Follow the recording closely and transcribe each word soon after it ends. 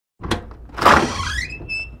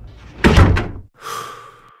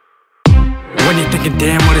When you're thinking,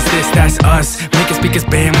 damn, what is this? That's us. Make it speakers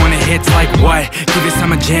bam when it hits like what? Give it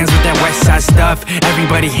summer jams with that west side stuff.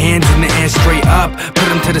 Everybody hands in the air straight up. Put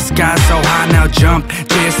them to the sky so high, now jump.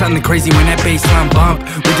 Jay, something crazy when that bassline bump.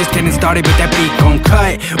 We just getting started but that beat gon'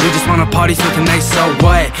 cut. We just wanna party so tonight, so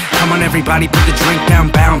what? Come on everybody, put the drink down,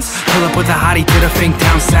 bounce. Pull up with a hottie to the Fink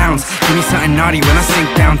Town sounds. Give me something naughty when I sink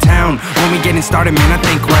downtown. When we getting started, man, I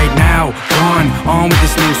think right now. On with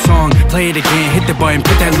this new song. Play it again, hit the button,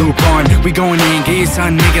 put that loop on. We going in, get your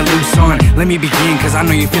son, nigga, loose on. Let me begin, cause I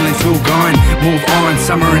know you're feeling too gone. Move on,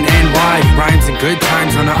 summer in NY. Rhymes and good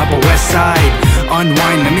times on the Upper West Side.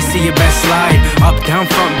 Unwind, let me see your best slide. Up, down,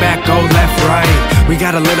 front, back, go left, right. We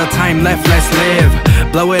got a little time left, let's live.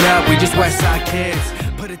 Blow it up, we just West Side kids.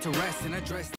 Put it to rest and address